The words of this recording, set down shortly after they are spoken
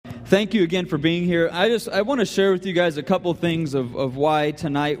Thank you again for being here. I want to share with you guys a couple things of why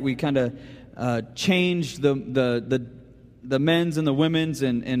tonight we kind of changed the men's and the women's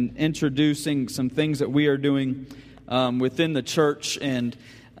and introducing some things that we are doing within the church. And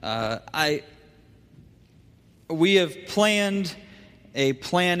we have planned a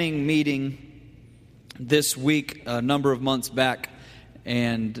planning meeting this week a number of months back,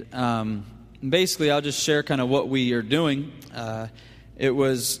 and basically I'll just share kind of what we are doing. It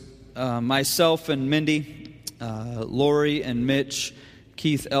was myself and Mindy, Lori and Mitch,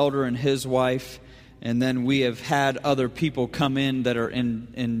 Keith Elder and his wife, and then we have had other people come in that are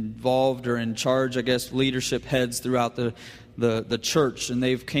involved or in charge, I guess, leadership heads throughout the church, and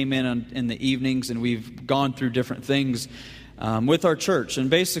they've came in the evenings, and we've gone through different things with our church. And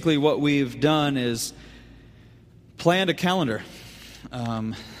basically what we've done is planned a calendar.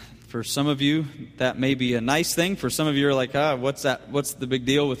 For some of you, that may be a nice thing. For some of you, are like, what's that? What's the big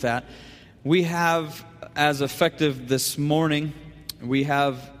deal with that? We have, as effective this morning, we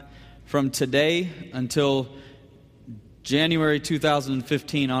have from today until January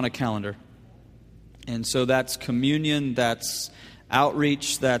 2015 on a calendar. And so that's communion, that's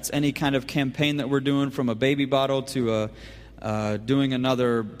outreach, that's any kind of campaign that we're doing, from a baby bottle to doing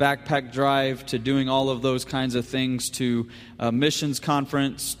another backpack drive, to doing all of those kinds of things, to a missions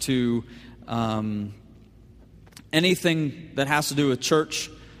conference, to anything that has to do with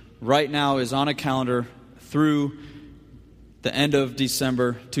church. Right now is on a calendar through the end of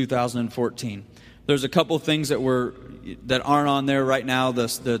December 2014. There's a couple things that aren't on there right now.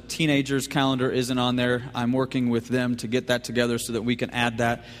 The teenagers calendar isn't on there. I'm working with them to get that together so that we can add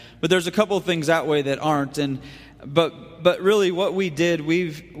that. But there's a couple of things that way that aren't. But really what we did,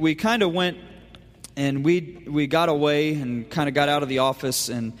 we kind of went and we got away and kind of got out of the office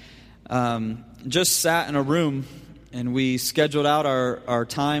and just sat in a room, and we scheduled out our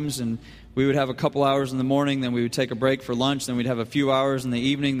times, and we would have a couple hours in the morning, then we would take a break for lunch, then we'd have a few hours in the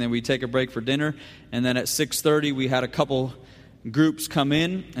evening, then we'd take a break for dinner, and then at 6:30 we had a couple groups come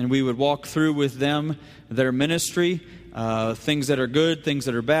in, and we would walk through with them their ministry, things that are good, things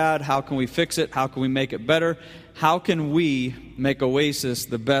that are bad, how can we fix it, how can we make it better, how can we make Oasis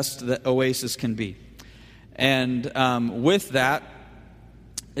the best that Oasis can be. And with that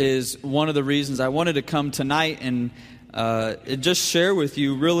is one of the reasons I wanted to come tonight and just share with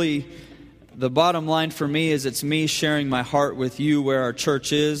you. Really, the bottom line for me is it's me sharing my heart with you, where our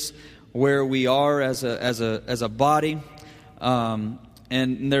church is, where we are as a body, and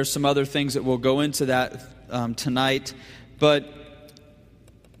there's some other things that will go into that tonight. But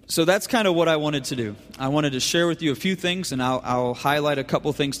so that's kind of what I wanted to do. I wanted to share with you a few things, and I'll highlight a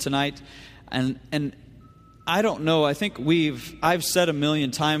couple things tonight. And I don't know, I think I've said a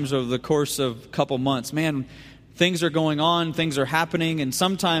million times over the course of a couple months, man, things are going on, things are happening, and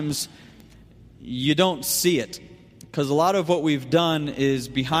sometimes you don't see it, because a lot of what we've done is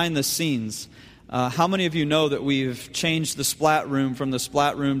behind the scenes. How many of you know that we've changed the Splat Room from the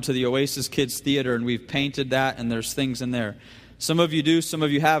Splat Room to the Oasis Kids Theater, and we've painted that, and there's things in there? Some of you do, some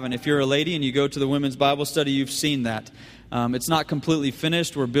of you haven't. If you're a lady and you go to the women's Bible study, you've seen that. It's not completely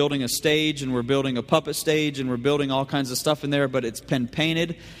finished. We're building a stage, and we're building a puppet stage, and we're building all kinds of stuff in there, but it's been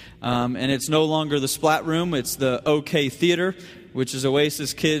painted. And it's no longer the Splat Room. It's the OK Theater, which is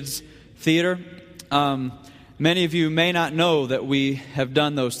Oasis Kids Theater. Many of you may not know that we have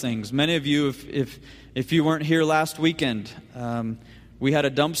done those things. Many of you, if you weren't here last weekend, we had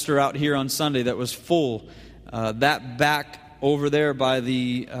a dumpster out here on Sunday that was full. That back over there by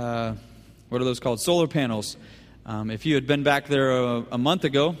the, what are those called? Solar panels. If you had been back there a month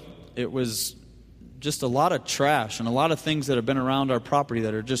ago, it was just a lot of trash and a lot of things that have been around our property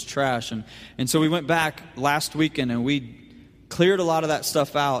that are just trash. And so we went back last weekend and we cleared a lot of that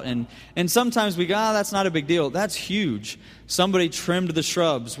stuff out. And sometimes we go, that's not a big deal. That's huge. Somebody trimmed the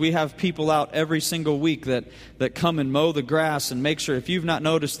shrubs. We have people out every single week that come and mow the grass and make sure. If you've not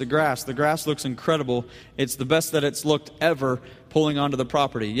noticed the grass looks incredible. It's the best that it's looked ever pulling onto the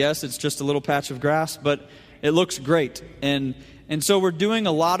property. Yes, it's just a little patch of grass, but it looks great. And so we're doing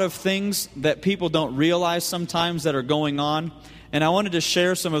a lot of things that people don't realize sometimes that are going on. And I wanted to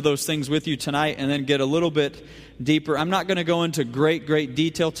share some of those things with you tonight and then get a little bit deeper. I'm not going to go into great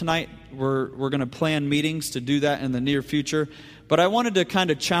detail tonight. We're going to plan meetings to do that in the near future. But I wanted to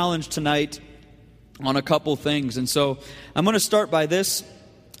kind of challenge tonight on a couple things. And so I'm going to start by this.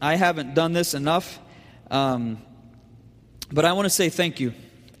 I haven't done this enough. But I want to say thank you.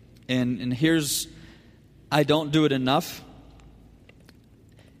 And here's, I don't do it enough.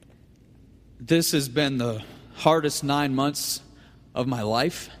 This has been the hardest 9 months of my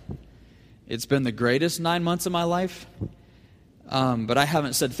life. It's been the greatest 9 months of my life. but I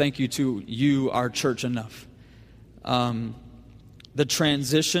haven't said thank you to you, our church, enough. The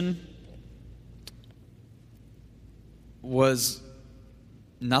transition was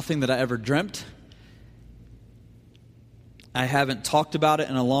nothing that I ever dreamt. I haven't talked about it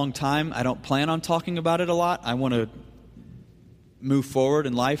in a long time. I don't plan on talking about it a lot. I want to move forward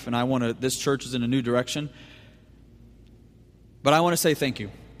in life, and this church is in a new direction. But I want to say thank you,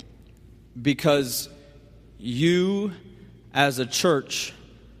 because you as a church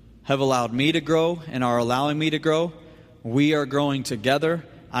have allowed me to grow and are allowing me to grow. We are growing together.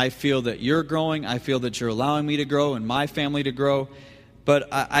 I feel that you're growing. I feel that you're allowing me to grow and my family to grow. But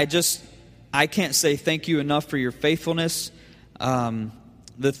I can't say thank you enough for your faithfulness.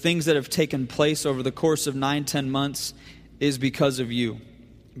 The things that have taken place over the course of 9-10 months is because of you.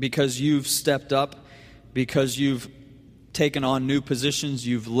 Because you've stepped up. Because you've taken on new positions.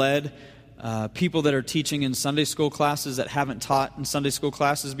 You've led people that are teaching in Sunday school classes that haven't taught in Sunday school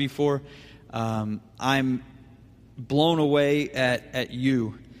classes before. I'm blown away at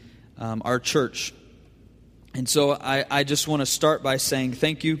you, our church. And so I just want to start by saying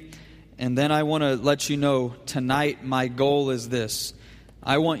thank you. And then I want to let you know tonight my goal is this.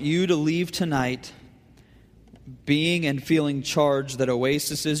 I want you to leave tonight being and feeling charged that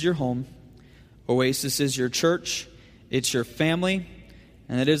Oasis is your home. Oasis is your church. It's your family.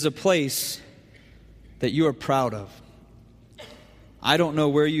 And it is a place that you are proud of. I don't know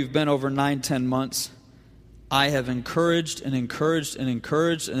where you've been over 9-10 months. I have encouraged and encouraged and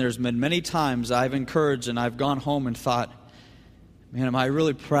encouraged, and there's been many times I've encouraged and I've gone home and thought, man, am I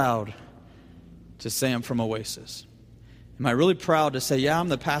really proud to say I'm from Oasis? Am I really proud to say, yeah, I'm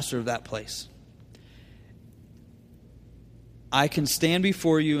the pastor of that place? I can stand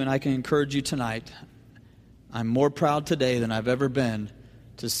before you and I can encourage you tonight. I'm more proud today than I've ever been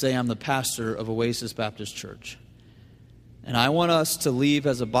to say I'm the pastor of Oasis Baptist Church. And I want us to leave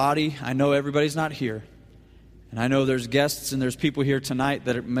as a body. I know everybody's not here. And I know there's guests and there's people here tonight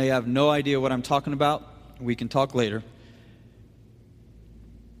that may have no idea what I'm talking about. We can talk later.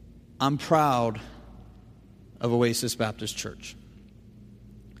 I'm proud of Oasis Baptist Church.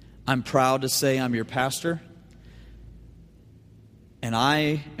 I'm proud to say I'm your pastor. And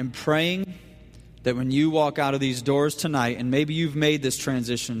I am praying that when you walk out of these doors tonight, and maybe you've made this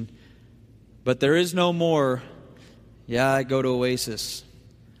transition, but there is no more, yeah, I go to Oasis.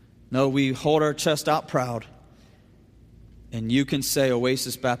 No, we hold our chest out proud. And you can say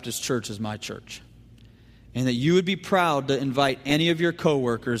Oasis Baptist Church is my church. And that you would be proud to invite any of your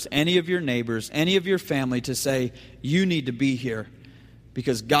coworkers, any of your neighbors, any of your family to say, you need to be here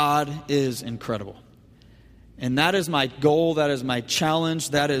because God is incredible. And that is my goal, that is my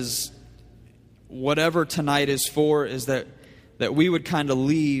challenge, that is whatever tonight is for, is that we would kind of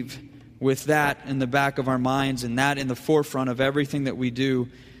leave with that in the back of our minds and that in the forefront of everything that we do,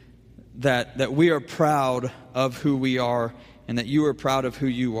 that we are proud of who we are and that you are proud of who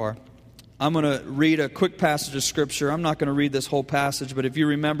you are. I'm going to read a quick passage of Scripture. I'm not going to read this whole passage, but if you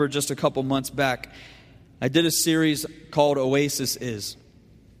remember just a couple months back, I did a series called Oasis Is.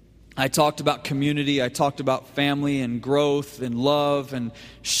 I talked about community, I talked about family and growth and love and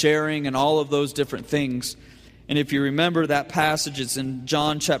sharing and all of those different things. And if you remember that passage, it's in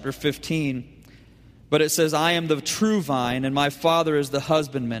John chapter 15. But it says, I am the true vine, and my Father is the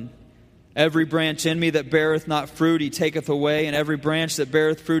husbandman. Every branch in me that beareth not fruit he taketh away, and every branch that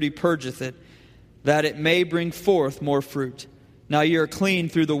beareth fruit he purgeth it, that it may bring forth more fruit. Now ye are clean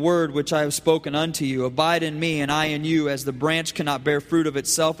through the word which I have spoken unto you. Abide in me, and I in you, as the branch cannot bear fruit of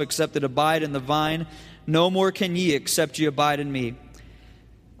itself except it abide in the vine. No more can ye except ye abide in me.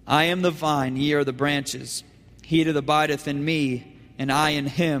 I am the vine, ye are the branches. He that abideth in me, and I in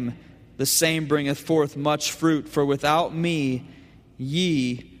him, the same bringeth forth much fruit. For without me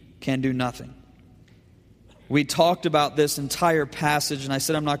ye can do nothing. We talked about this entire passage, and I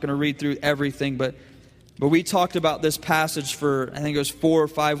said I'm not going to read through everything, but we talked about this passage for, I think it was 4 or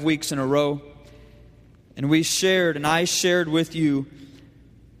 5 weeks in a row. And we shared, and I shared with you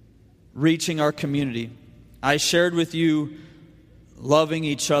reaching our community. I shared with you loving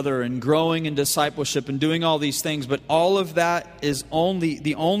each other and growing in discipleship and doing all these things. But all of that is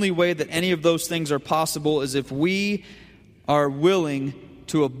the only way that any of those things are possible is if we are willing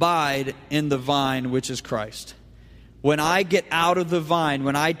to abide in the vine, which is Christ. When I get out of the vine,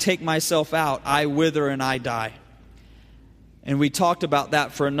 when I take myself out, I wither and I die. And we talked about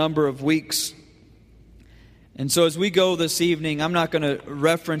that for a number of weeks. And so as we go this evening, I'm not going to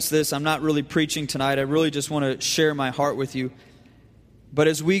reference this. I'm not really preaching tonight. I really just want to share my heart with you. But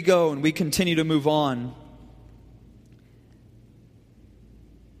as we go and we continue to move on,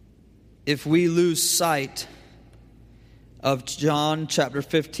 if we lose sight of John chapter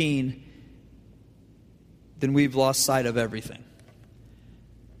 15, then we've lost sight of everything.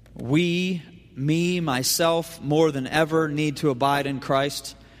 We, myself, more than ever need to abide in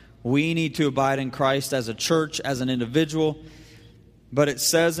Christ. We need to abide in Christ as a church, as an individual. But it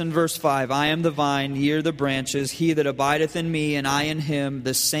says in verse 5, I am the vine, ye are the branches. He that abideth in me, and I in him,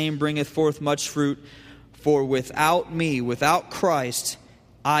 the same bringeth forth much fruit. For without me, without Christ,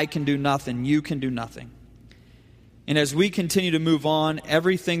 I can do nothing. You can do nothing. And as we continue to move on,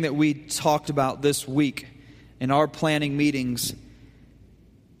 everything that we talked about this week in our planning meetings,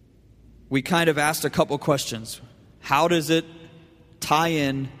 we kind of asked a couple questions. How does it tie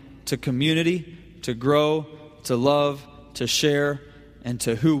in to community, to grow, to love, to share, and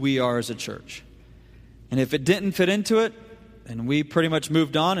to who we are as a church? And if it didn't fit into it, then we pretty much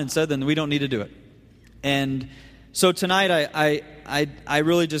moved on and said, then we don't need to do it. And so tonight I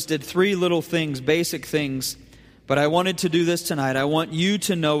really just did 3 little things, basic things, but I wanted to do this tonight. I want you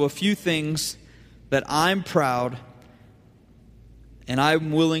to know a few things that I'm proud and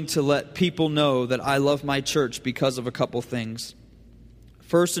I'm willing to let people know that I love my church because of a couple things.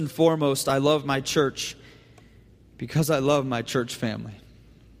 First and foremost, I love my church because I love my church family.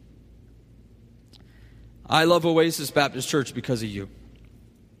 I love Oasis Baptist Church because of you.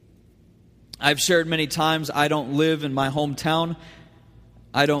 I've shared many times, I don't live in my hometown.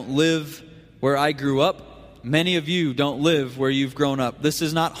 I don't live where I grew up. Many of you don't live where you've grown up. This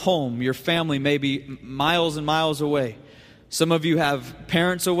is not home. Your family may be miles and miles away. Some of you have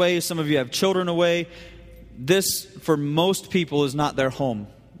parents away. Some of you have children away. This, for most people, is not their home.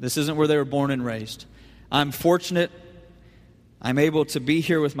 This isn't where they were born and raised. I'm fortunate. I'm able to be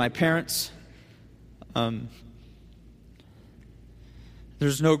here with my parents.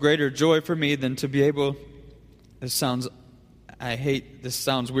 There's no greater joy for me than to be able, this sounds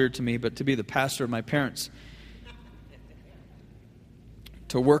weird to me, but to be the pastor of my parents.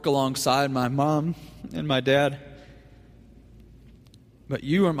 To work alongside my mom and my dad. But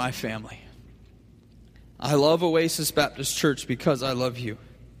you are my family. I love Oasis Baptist Church because I love you.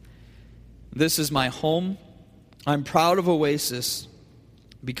 This is my home. I'm proud of Oasis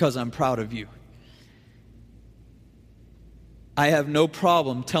because I'm proud of you. I have no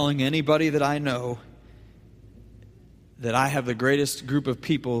problem telling anybody that I know that I have the greatest group of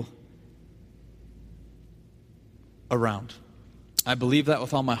people around. I believe that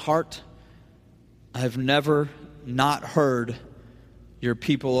with all my heart. I have never not heard your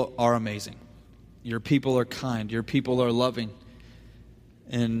people are amazing. Your people are kind. Your people are loving.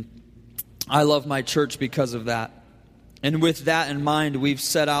 And I love my church because of that. And with that in mind, we've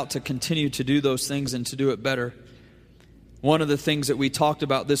set out to continue to do those things and to do it better. One of the things that we talked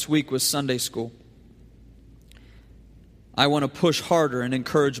about this week was Sunday school. I want to push harder and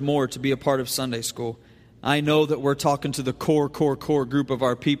encourage more to be a part of Sunday school. I know that we're talking to the core group of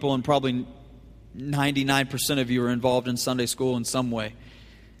our people, and probably 99% of you are involved in Sunday school in some way.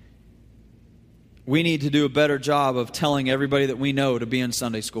 We need to do a better job of telling everybody that we know to be in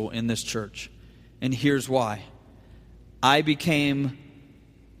Sunday school in this church. And here's why.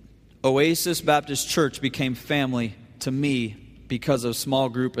 Oasis Baptist Church became family to me because of small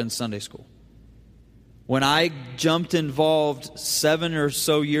group and Sunday school. When I jumped involved 7 or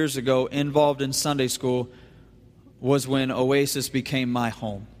so years ago, involved in Sunday school, was when Oasis became my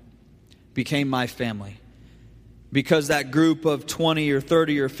home, became my family. Because that group of 20 or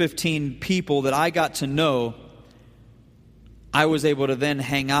 30 or 15 people that I got to know, I was able to then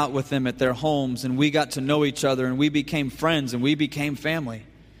hang out with them at their homes, and we got to know each other, and we became friends, and we became family.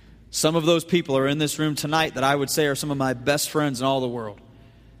 Some of those people are in this room tonight that I would say are some of my best friends in all the world.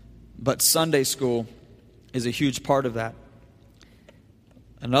 But Sunday school is a huge part of that.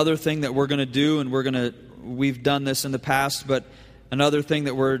 Another thing that we're going to do, and we've done this in the past, but another thing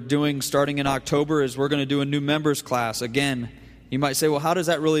that we're doing starting in October is we're going to do a new members class. Again, you might say, well, how does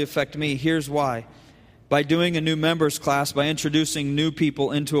that really affect me? Here's why. By doing a new members class, by introducing new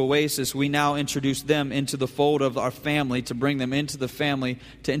people into Oasis, we now introduce them into the fold of our family, to bring them into the family,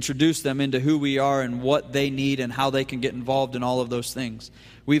 to introduce them into who we are and what they need and how they can get involved in all of those things.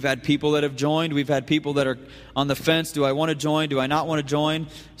 We've had people that have joined. We've had people that are on the fence. Do I want to join? Do I not want to join?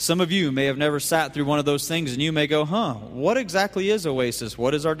 Some of you may have never sat through one of those things, and you may go, what exactly is Oasis?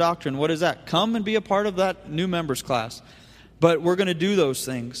 What is our doctrine? What is that? Come and be a part of that new members class. But we're going to do those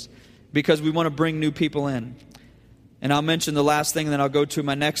things because we want to bring new people in. And I'll mention the last thing, and then I'll go to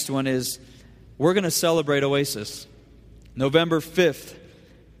my next one is we're going to celebrate Oasis. November 5th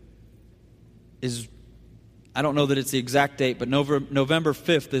is, I don't know that it's the exact date, but November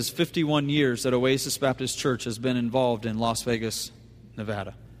 5th is 51 years that Oasis Baptist Church has been involved in Las Vegas,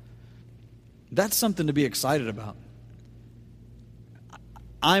 Nevada. That's something to be excited about.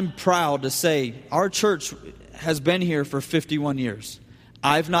 I'm proud to say our church has been here for 51 years.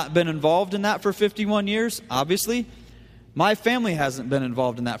 I've not been involved in that for 51 years, obviously. My family hasn't been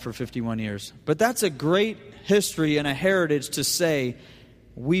involved in that for 51 years. But that's a great history and a heritage to say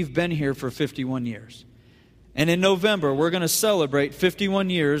we've been here for 51 years. And in November, we're going to celebrate 51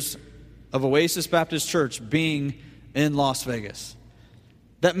 years of Oasis Baptist Church being in Las Vegas.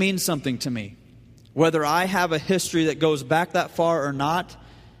 That means something to me. Whether I have a history that goes back that far or not,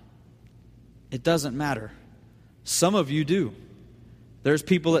 it doesn't matter. Some of you do. There's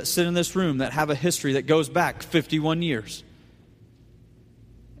people that sit in this room that have a history that goes back 51 years.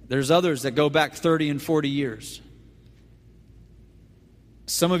 There's others that go back 30 and 40 years.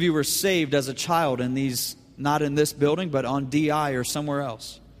 Some of you were saved as a child in these, not in this building, but on DI or somewhere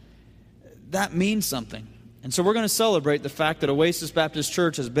else. That means something. And so we're going to celebrate the fact that Oasis Baptist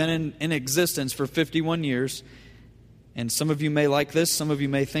Church has been in existence for 51 years. And some of you may like this. Some of you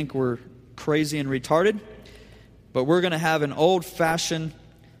may think we're crazy and retarded. But we're going to have an old-fashioned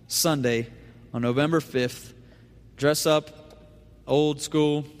Sunday on November 5th. Dress up, old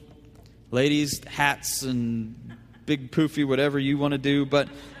school, ladies, hats and big poofy, whatever you want to do. But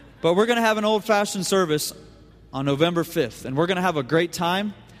we're going to have an old-fashioned service on November 5th. And we're going to have a great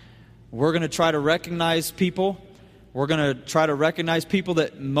time. We're going to try to recognize people. We're going to try to recognize people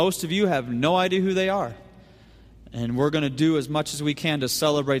that most of you have no idea who they are. And we're going to do as much as we can to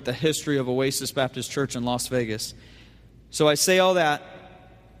celebrate the history of Oasis Baptist Church in Las Vegas. So I say all that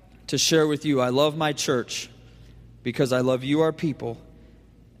to share with you, I love my church because I love you, our people.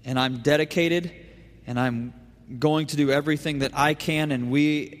 And I'm dedicated, and I'm going to do everything that I can, and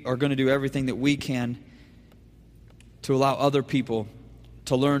we are going to do everything that we can to allow other people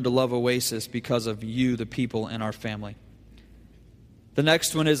to learn to love Oasis because of you, the people, and our family. The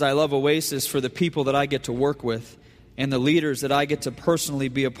next one is I love Oasis for the people that I get to work with and the leaders that I get to personally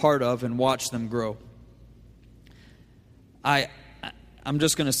be a part of and watch them grow. I'm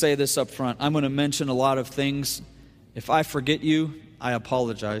just going to say this up front. I'm going to mention a lot of things. If I forget you, I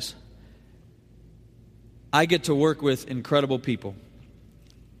apologize. I get to work with incredible people.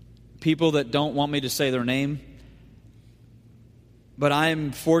 People that don't want me to say their name. But I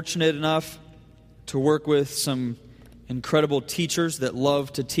am fortunate enough to work with some incredible teachers that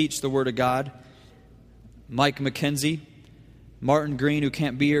love to teach the Word of God. Mike McKenzie, Martin Green, who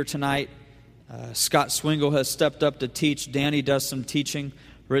can't be here tonight. Scott Swingle has stepped up to teach. Danny does some teaching.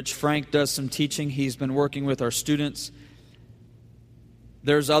 Rich Frank does some teaching. He's been working with our students.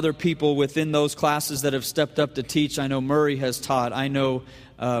 There's other people within those classes that have stepped up to teach. I know Murray has taught. I know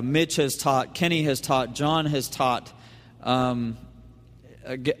Mitch has taught. Kenny has taught. John has taught.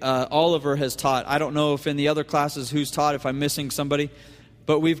 Oliver has taught. I don't know if in the other classes who's taught, if I'm missing somebody.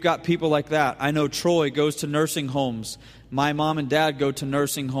 But we've got people like that. I know Troy goes to nursing homes. My mom and dad go to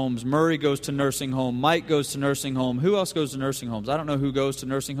nursing homes. Murray goes to nursing home. Mike goes to nursing home. Who else goes to nursing homes? I don't know who goes to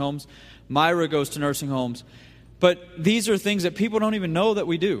nursing homes. Myra goes to nursing homes. But these are things that people don't even know that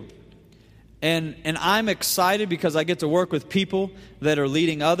we do. And I'm excited because I get to work with people that are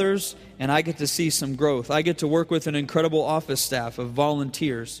leading others, and I get to see some growth. I get to work with an incredible office staff of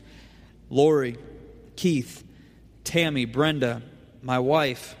volunteers. Lori, Keith, Tammy, Brenda, my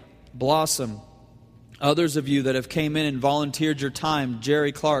wife, Blossom, others of you that have came in and volunteered your time,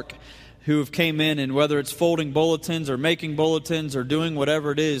 Jerry Clark, who have came in, and whether it's folding bulletins or making bulletins or doing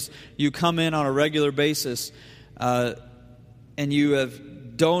whatever it is, you come in on a regular basis, and you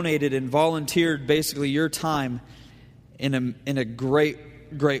have donated and volunteered basically your time in a great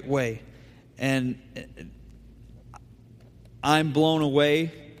way. And I'm blown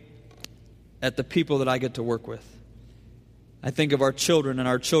away at the people that I get to work with. I think of our children and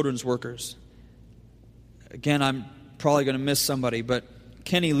our children's workers. Again, I'm probably going to miss somebody, but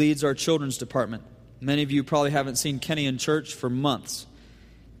Kenny leads our children's department. Many of you probably haven't seen Kenny in church for months,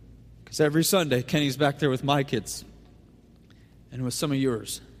 because every Sunday Kenny's back there with my kids and with some of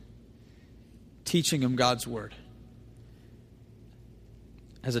yours, teaching them God's Word.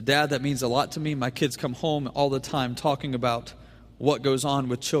 As a dad, that means a lot to me. My kids come home all the time talking about what goes on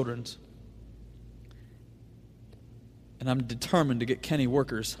with children's. And I'm determined to get Kenny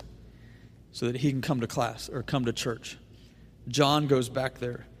workers so that he can come to class or come to church. John goes back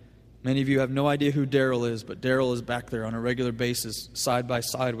there. Many of you have no idea who Daryl is, but Daryl is back there on a regular basis, side by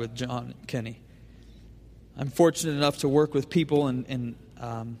side with John and Kenny. I'm fortunate enough to work with people, and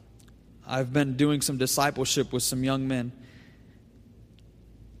I've been doing some discipleship with some young men.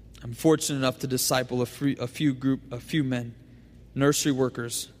 I'm fortunate enough to disciple a few men, nursery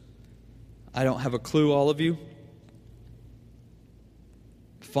workers. I don't have a clue, all of you.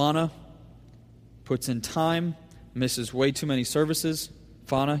 Fauna puts in time, misses way too many services.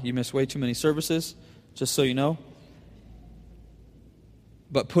 Fauna, you miss way too many services, just so you know.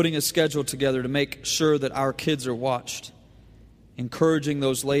 But putting a schedule together to make sure that our kids are watched, encouraging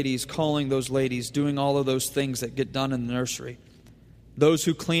those ladies, calling those ladies, doing all of those things that get done in the nursery. Those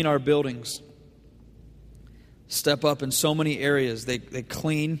who clean our buildings step up in so many areas. They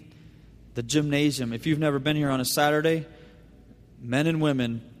clean the gymnasium. If you've never been here on a Saturday, men and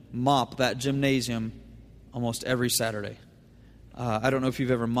women mop that gymnasium almost every Saturday. I don't know if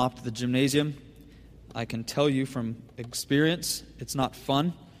you've ever mopped the gymnasium. I can tell you from experience, it's not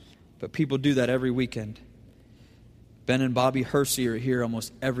fun, but people do that every weekend. Ben and Bobby Hersey are here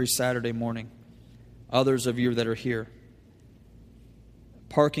almost every Saturday morning. Others of you that are here.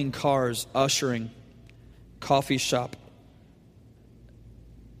 Parking cars, ushering, coffee shop.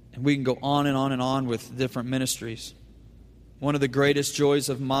 And we can go on and on and on with different ministries. One of the greatest joys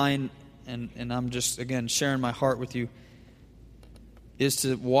of mine, and I'm just, again, sharing my heart with you, is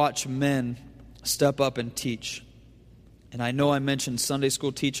to watch men step up and teach. And I know I mentioned Sunday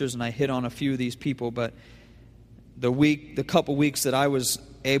school teachers, and I hit on a few of these people, but the couple weeks that I was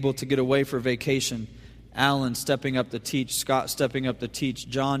able to get away for vacation, Alan stepping up to teach, Scott stepping up to teach,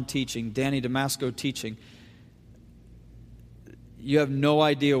 John teaching, Danny Damasco teaching. You have no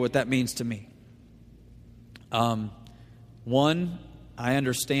idea what that means to me. One, I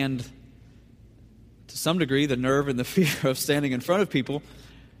understand to some degree the nerve and the fear of standing in front of people,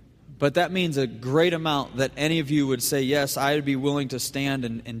 but that means a great amount that any of you would say, yes, I would be willing to stand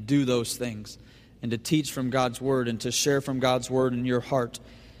and do those things, and to teach from God's Word, and to share from God's Word in your heart.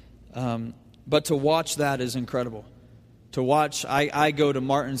 But to watch that is incredible. To watch, I go to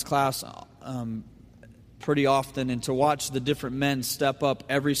Martin's class pretty often, and to watch the different men step up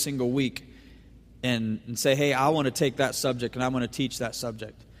every single week and say, hey, I want to take that subject and I want to teach that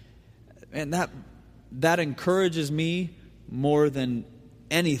subject. And that encourages me more than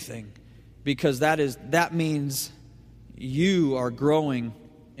anything, because that means you are growing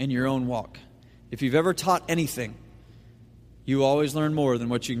in your own walk. If you've ever taught anything, you always learn more than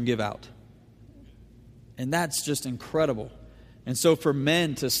what you can give out. And that's just incredible. And so for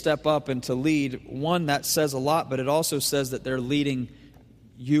men to step up and to lead, one, that says a lot, but it also says that they're leading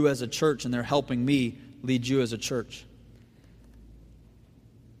you as a church, and they're helping me lead you as a church.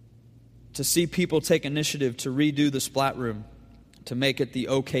 To see people take initiative to redo the Splat Room, to make it the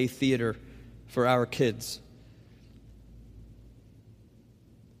OK Theater for our kids.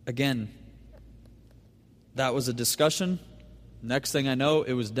 Again, that was a discussion. Next thing I know,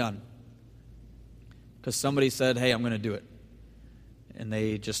 it was done. Because somebody said, hey, I'm going to do it. And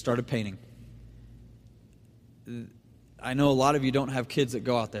they just started painting. I know a lot of you don't have kids that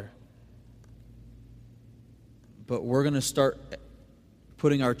go out there. But we're going to start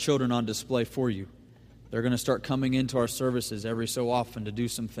putting our children on display for you. They're going to start coming into our services every so often to do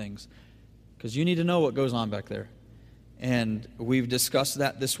some things. Because you need to know what goes on back there. And we've discussed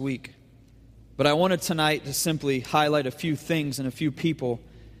that this week. But I wanted tonight to simply highlight a few things and a few people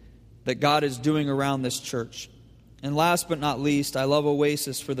that God is doing around this church. And last but not least, I love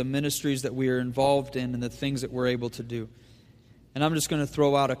Oasis for the ministries that we are involved in and the things that we're able to do. And I'm just going to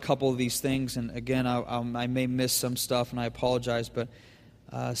throw out a couple of these things. And again, I may miss some stuff, and I apologize. But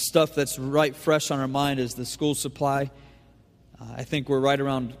stuff that's right fresh on our mind is the school supply. I think we're right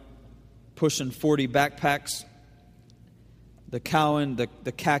around pushing 40 backpacks. The Cowan,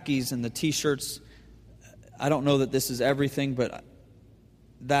 the khakis, and the T-shirts. I don't know that this is everything, but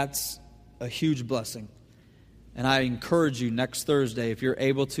that's a huge blessing. And I encourage you next Thursday, if you're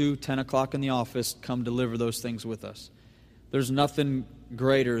able to, 10 o'clock in the office, come deliver those things with us. There's nothing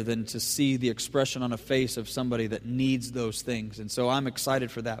greater than to see the expression on a face of somebody that needs those things. And so I'm excited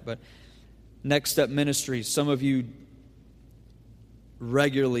for that. But Next Step Ministries, some of you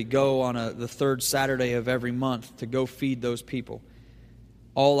regularly go on the third Saturday of every month to go feed those people.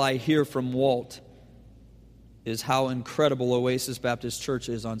 All I hear from Walt is how incredible Oasis Baptist Church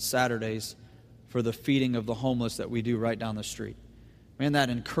is on Saturdays for the feeding of the homeless that we do right down the street. Man, that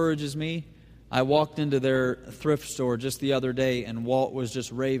encourages me. I walked into their thrift store just the other day, and Walt was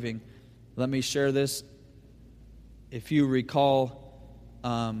just raving. Let me share this. If you recall,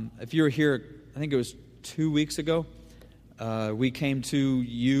 if you were here, I think it was 2 weeks ago, we came to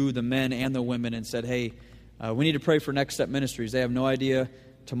you, the men and the women, and said, hey, we need to pray for Next Step Ministries. They have no idea.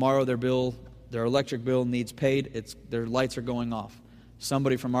 Tomorrow their electric bill needs paid. Their lights are going off.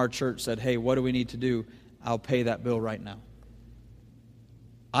 Somebody from our church said, hey, what do we need to do? I'll pay that bill right now.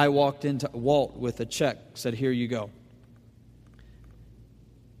 I walked into Walt with a check, said, here you go.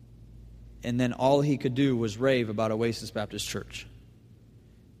 And then all he could do was rave about Oasis Baptist Church.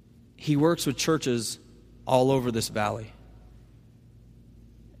 He works with churches all over this valley.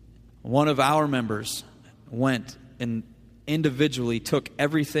 One of our members went and individually took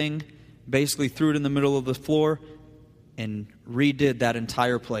everything, basically threw it in the middle of the floor, and redid that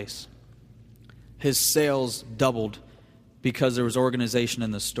entire place. His sales doubled because there was organization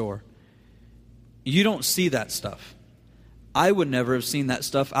in the store. You don't see that stuff. I would never have seen that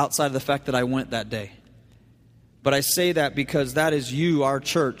stuff outside of the fact that I went that day. But I say that because that is you, our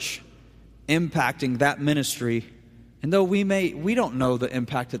church, impacting that ministry. And though we don't know the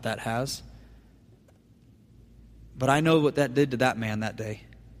impact that has, but I know what that did to that man that day.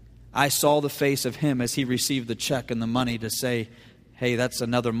 I saw the face of him as he received the check and the money to say, hey, that's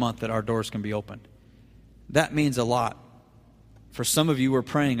another month that our doors can be opened. That means a lot. For some of you, we're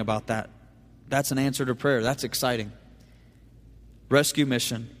praying about that. That's an answer to prayer. That's exciting. Rescue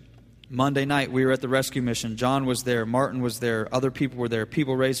mission. Monday night, we were at the rescue mission. John was there. Martin was there. Other people were there.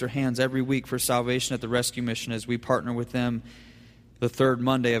 People raise their hands every week for salvation at the rescue mission as we partner with them the third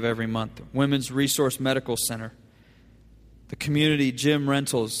Monday of every month. Women's Resource Medical Center. The community gym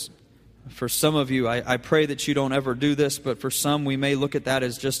rentals. For some of you, I pray that you don't ever do this, but for some, we may look at that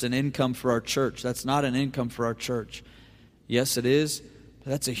as just an income for our church. That's not an income for our church. Yes, it is,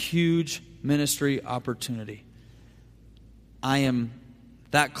 but that's a huge ministry opportunity. I am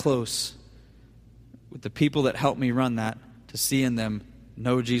that close with the people that help me run that to seeing them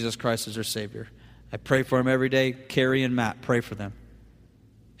know Jesus Christ as their Savior. I pray for them every day. Carrie and Matt, pray for them.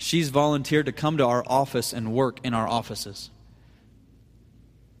 She's volunteered to come to our office and work in our offices.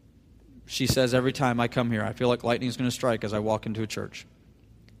 She says every time I come here, I feel like lightning's going to strike as I walk into a church.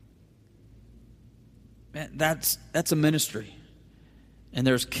 Man, that's a ministry. And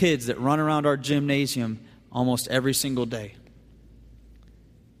there's kids that run around our gymnasium almost every single day.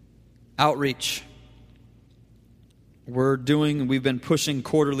 Outreach. We've been pushing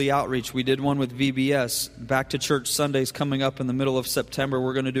quarterly outreach. We did one with VBS. Back to Church Sundays coming up in the middle of September.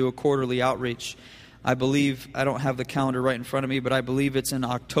 We're going to do a quarterly outreach. I believe, I don't have the calendar right in front of me, but I believe it's in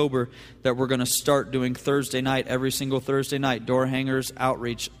October that we're going to start doing Thursday night, every single Thursday night, door hangers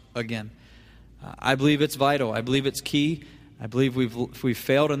outreach again. I believe it's vital. I believe it's key. I believe we've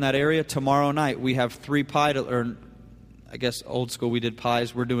failed in that area. Tomorrow night we have 3 pie, or I guess old school we did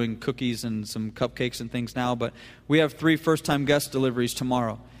pies. We're doing cookies and some cupcakes and things now, but we have 3 first-time guest deliveries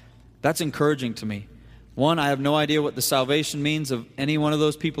tomorrow. That's encouraging to me. One, I have no idea what the salvation means of any one of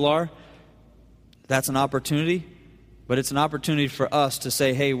those people are. That's an opportunity, but it's an opportunity for us to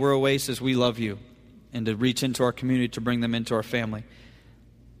say, hey, we're Oasis, we love you, and to reach into our community to bring them into our family.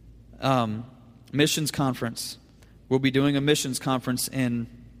 Missions conference. We'll be doing a missions conference in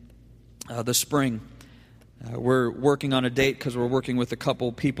the spring. We're working on a date because we're working with a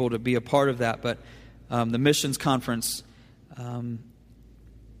couple people to be a part of that, but the missions conference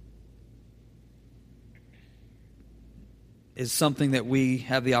is something that we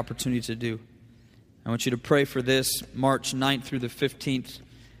have the opportunity to do. I want you to pray for this. March 9th through the 15th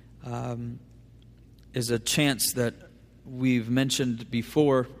is a chance that we've mentioned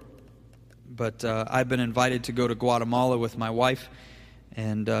before, but I've been invited to go to Guatemala with my wife.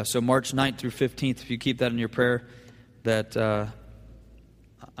 And so March 9th through 15th, if you keep that in your prayer, that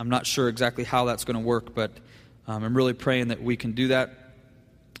I'm not sure exactly how that's going to work, but I'm really praying that we can do that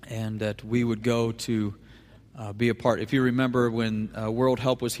and that we would go to be a part. If you remember when World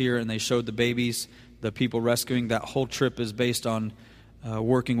Help was here and they showed the babies, the people rescuing, that whole trip is based on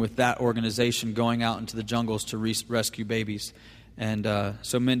working with that organization, going out into the jungles to rescue babies. And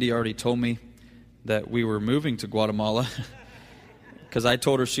so Mindy already told me that we were moving to Guatemala because I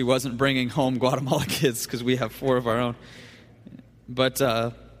told her she wasn't bringing home Guatemala kids because we have 4 of our own. But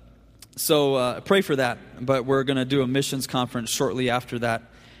so pray for that. But we're going to do a missions conference shortly after that.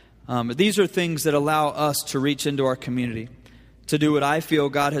 These are things that allow us to reach into our community, to do what I feel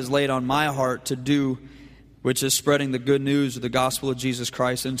God has laid on my heart to do, which is spreading the good news of the gospel of Jesus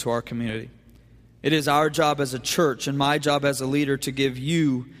Christ into our community. It is our job as a church and my job as a leader to give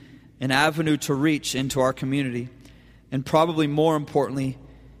you an avenue to reach into our community. And probably more importantly,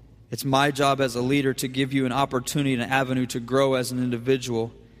 it's my job as a leader to give you an opportunity and an avenue to grow as an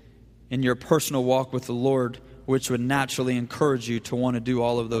individual in your personal walk with the Lord, which would naturally encourage you to want to do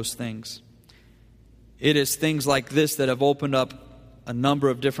all of those things. It is things like this that have opened up a number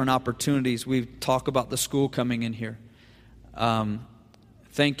of different opportunities. We talk about the school coming in here.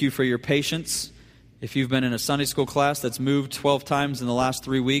 Thank you for your patience. If you've been in a Sunday school class that's moved 12 times in the last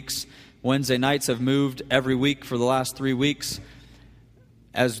 3 weeks, Wednesday nights have moved every week for the last 3 weeks.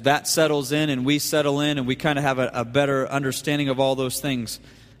 As that settles in and we settle in and we kind of have a better understanding of all those things.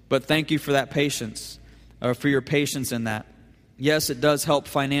 But thank you for that patience, or for your patience in that. Yes, it does help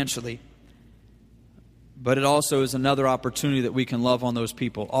financially. But it also is another opportunity that we can love on those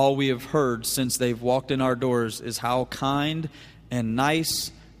people. All we have heard since they've walked in our doors is how kind and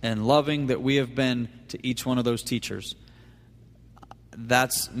nice and loving that we have been to each one of those teachers.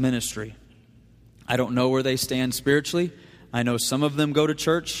 That's ministry. I don't know where they stand spiritually. I know some of them go to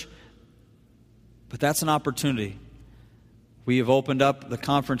church, but that's an opportunity. We have opened up the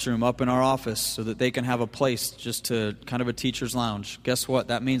conference room up in our office so that they can have a place just to kind of a teacher's lounge. Guess what?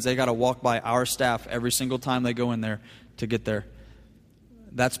 That means they got to walk by our staff every single time they go in there to get there.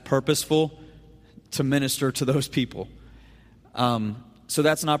 That's purposeful to minister to those people. So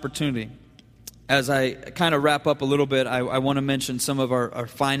that's an opportunity. As I kind of wrap up a little bit, I want to mention some of our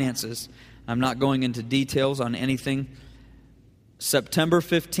finances. I'm not going into details on anything. September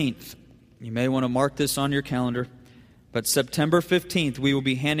 15th, you may want to mark this on your calendar, but September 15th, we will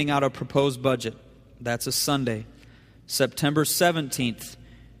be handing out a proposed budget. That's a Sunday. September 17th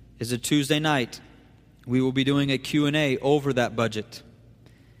is a Tuesday night. We will be doing a Q&A over that budget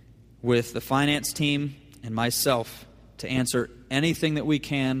with the finance team and myself to answer anything that we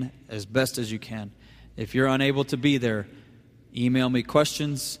can as best as you can. If you're unable to be there, email me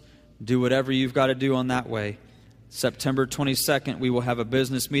questions, do whatever you've got to do on that way. September 22nd, we will have a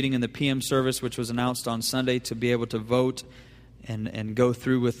business meeting in the PM service, which was announced on Sunday, to be able to vote and go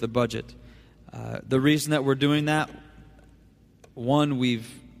through with the budget. The reason that we're doing that, one,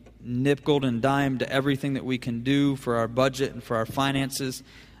 we've nickeled and dimed everything that we can do for our budget and for our finances,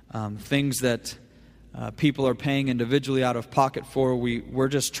 things that people are paying individually out of pocket for. We're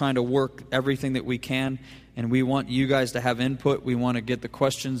just trying to work everything that we can, and we want you guys to have input. We want to get the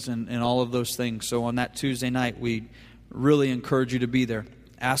questions and all of those things. So on that Tuesday night, we really encourage you to be there.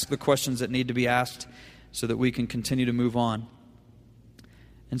 Ask the questions that need to be asked so that we can continue to move on.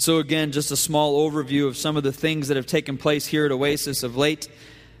 And so again, just a small overview of some of the things that have taken place here at Oasis of late.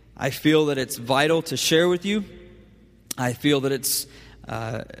 I feel that it's vital to share with you. I feel that it's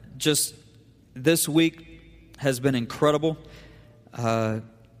just this week has been incredible. The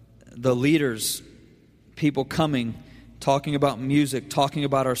leaders, people coming, talking about music, talking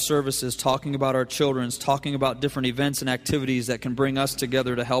about our services, talking about our children's, talking about different events and activities that can bring us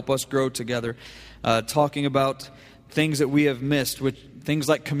together to help us grow together, talking about things that we have missed, which things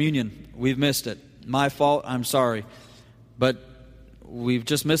like communion. We've missed it. My fault, I'm sorry. But we've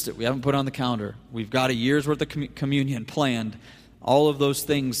just missed it. We haven't put it on the calendar. We've got a year's worth of communion planned. All of those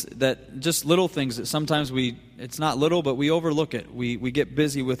things that, just little things that sometimes it's not little, but we overlook it. We get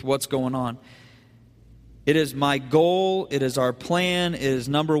busy with what's going on. It is my goal, it is our plan, it is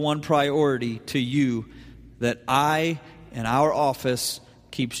number one priority to you that I and our office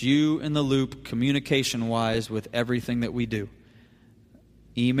keeps you in the loop communication-wise with everything that we do.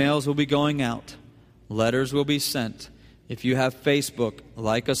 Emails will be going out. Letters will be sent. If you have Facebook,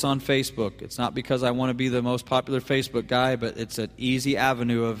 like us on Facebook. It's not because I want to be the most popular Facebook guy, but it's an easy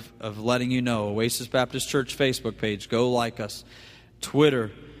avenue of letting you know. Oasis Baptist Church Facebook page. Go like us.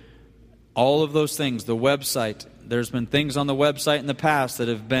 Twitter. All of those things. The website. There's been things on the website in the past that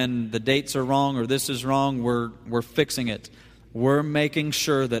have been, the dates are wrong or this is wrong. We're fixing it. We're making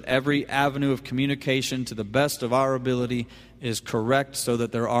sure that every avenue of communication to the best of our ability is correct so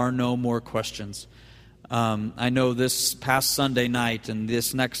that there are no more questions. I know this past Sunday night and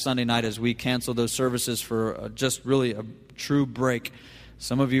this next Sunday night, as we cancel those services for just really a true break,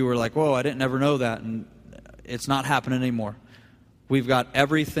 some of you were like, whoa, I didn't ever know that, and it's not happening anymore. We've got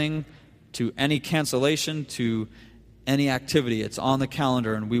everything to any cancellation, to any activity. It's on the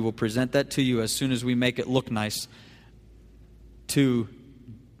calendar, and we will present that to you as soon as we make it look nice to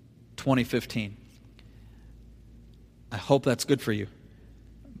 2015. I hope that's good for you.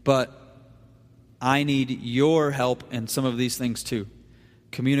 But I need your help in some of these things too.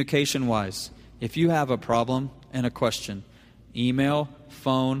 Communication-wise, if you have a problem and a question, email,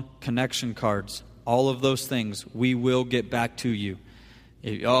 phone, connection cards, all of those things, we will get back to you.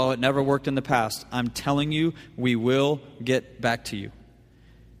 It never worked in the past. I'm telling you, we will get back to you.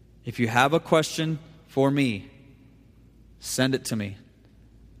 If you have a question for me, send it to me.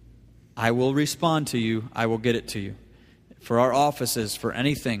 I will respond to you. I will get it to you. For our offices, for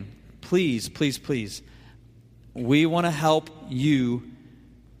anything, please, please, please. We want to help you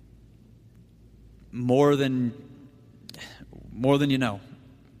more than you know.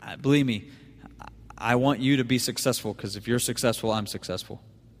 Believe me, I want you to be successful, because if you're successful, I'm successful.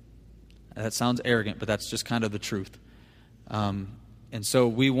 That sounds arrogant, but that's just kind of the truth. And so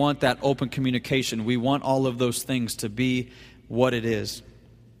we want that open communication. We want all of those things to be what it is.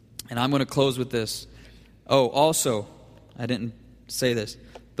 And I'm going to close with this. Oh, also, I didn't say this.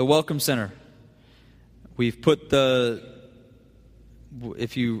 The Welcome Center. We've put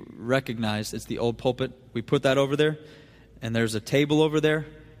if you recognize, it's the old pulpit we put that over there, and there's a table over there.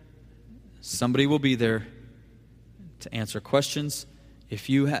 Somebody will be there to answer questions. If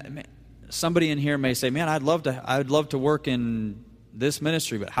you somebody in here may say, man, I'd love to work in this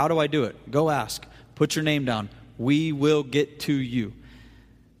ministry, but how do I do it? Go ask. Put your name down. We will get to you.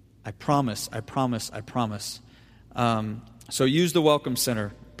 I promise. So use the Welcome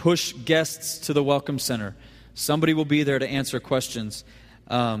Center. Push guests to the Welcome Center. Somebody will be there to answer questions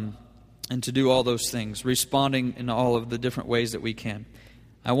and to do all those things, responding in all of the different ways that we can.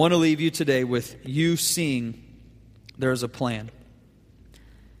 I want to leave you today with you seeing there's a plan.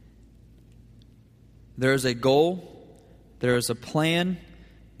 There is a goal. There is a plan.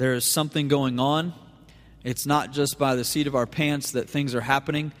 There is something going on. It's not just by the seat of our pants that things are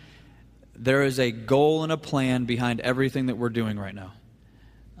happening. There is a goal and a plan behind everything that we're doing right now.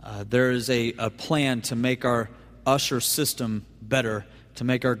 There is a plan to make our usher system better, to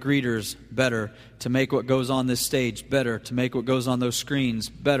make our greeters better, to make what goes on this stage better, to make what goes on those screens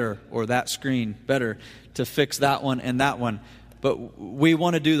better, or that screen better, to fix that one and that one. But we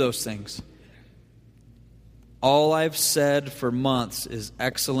want to do those things. All I've said for months is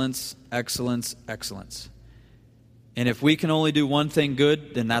excellence, excellence, excellence. And if we can only do one thing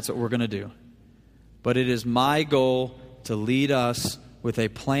good, then that's what we're going to do. But it is my goal to lead us with a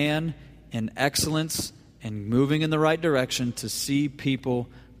plan and excellence and moving in the right direction to see people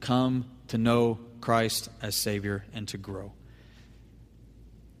come to know Christ as Savior and to grow.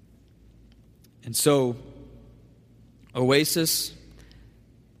 And so, Oasis,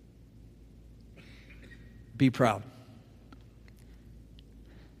 be proud.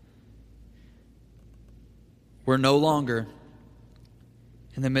 We're no longer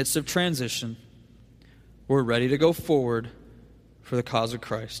in the midst of transition. We're ready to go forward for the cause of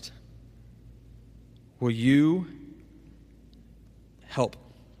Christ. Will you help?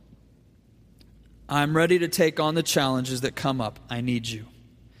 I'm ready to take on the challenges that come up. I need you.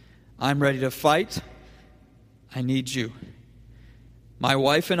 I'm ready to fight. I need you. My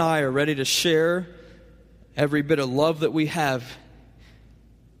wife and I are ready to share every bit of love that we have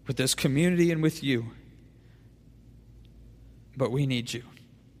with this community and with you. But we need you.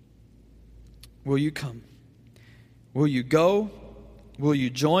 Will you come? Will you go? Will you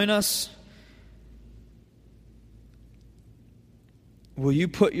join us? Will you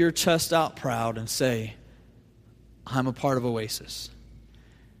put your chest out proud and say, I'm a part of Oasis?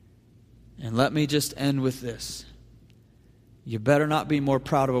 And let me just end with this. You better not be more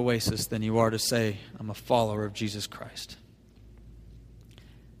proud of Oasis than you are to say, I'm a follower of Jesus Christ.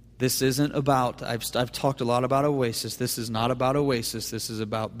 This isn't about, I've talked a lot about Oasis. This is not about Oasis. This is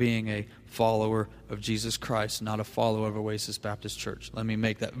about being a follower of Jesus Christ, not a follower of Oasis Baptist Church. Let me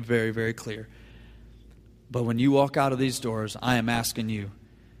make that very, very clear. But when you walk out of these doors, I am asking you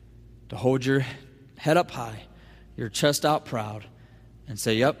to hold your head up high, your chest out proud, and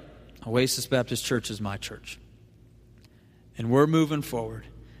say, yep, Oasis Baptist Church is my church. And we're moving forward.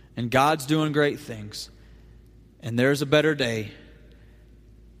 And God's doing great things. And there's a better day.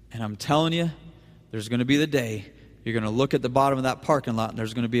 And I'm telling you, there's going to be the day you're going to look at the bottom of that parking lot and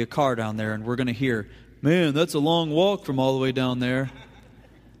there's going to be a car down there and we're going to hear, man, that's a long walk from all the way down there.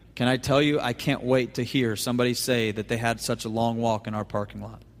 Can I tell you, I can't wait to hear somebody say that they had such a long walk in our parking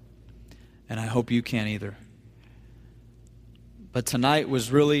lot. And I hope you can either. But tonight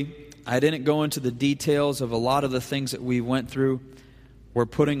was really, I didn't go into the details of a lot of the things that we went through. We're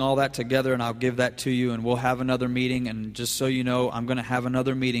putting all that together, and I'll give that to you, and we'll have another meeting. And just so you know, I'm going to have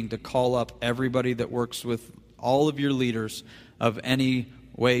another meeting to call up everybody that works with all of your leaders of any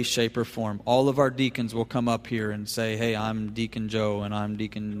way, shape, or form. All of our deacons will come up here and say, hey, I'm Deacon Joe, and I'm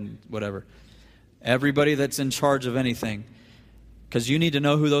Deacon whatever. Everybody that's in charge of anything, because you need to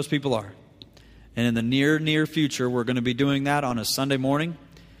know who those people are. And in the near future, we're going to be doing that on a Sunday morning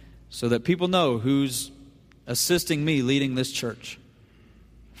so that people know who's assisting me leading this church.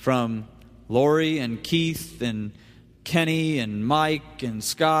 From Lori and Keith and Kenny and Mike and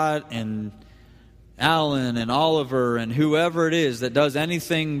Scott and Alan and Oliver and whoever it is that does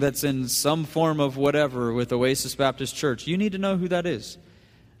anything that's in some form of whatever with Oasis Baptist Church, you need to know who that is.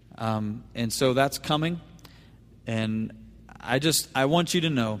 And so that's coming. And I want you to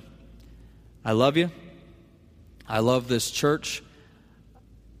know, I love you. I love this church.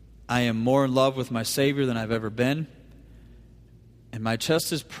 I am more in love with my Savior than I've ever been. And my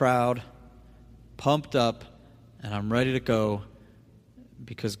chest is proud, pumped up, and I'm ready to go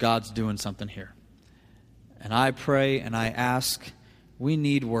because God's doing something here. And I pray and I ask, we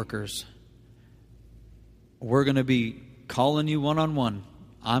need workers. We're going to be calling you one-on-one.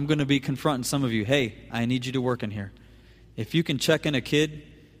 I'm going to be confronting some of you. Hey, I need you to work in here. If you can check in a kid,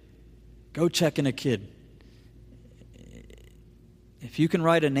 go check in a kid. If you can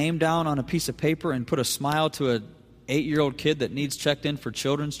write a name down on a piece of paper and put a smile to a 8-year-old kid that needs checked in for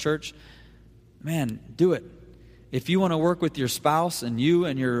children's church, man, do it. If you want to work with your spouse and you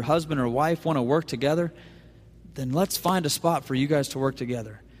and your husband or wife want to work together, then let's find a spot for you guys to work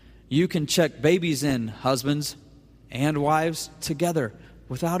together. You can check babies in, husbands and wives, together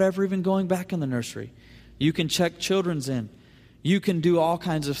without ever even going back in the nursery. You can check children's in. You can do all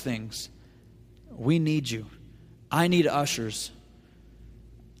kinds of things. We need you. I need ushers.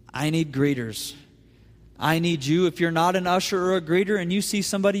 I need greeters. I need you, if you're not an usher or a greeter and you see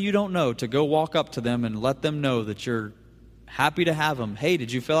somebody you don't know, to go walk up to them and let them know that you're happy to have them. Hey,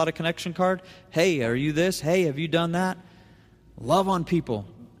 did you fill out a connection card? Hey, are you this? Hey, have you done that? Love on people.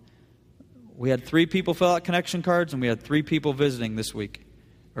 We had 3 people fill out connection cards, and we had 3 people visiting this week,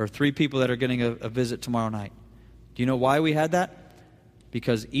 or 3 people that are getting a visit tomorrow night. Do you know why we had that?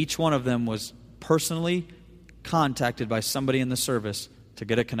 Because each one of them was personally contacted by somebody in the service to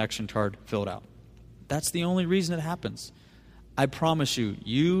get a connection card filled out. That's the only reason it happens. I promise you,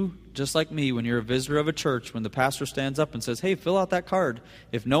 you, just like me, when you're a visitor of a church, when the pastor stands up and says, hey, fill out that card,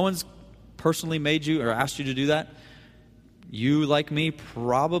 if no one's personally made you or asked you to do that, you, like me,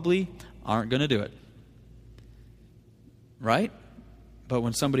 probably aren't going to do it. Right? But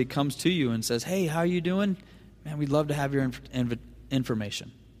when somebody comes to you and says, hey, how are you doing? Man, we'd love to have your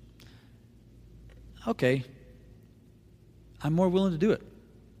information. Okay. I'm more willing to do it.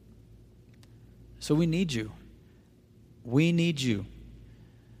 So we need you. We need you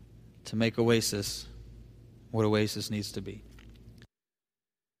to make Oasis what Oasis needs to be.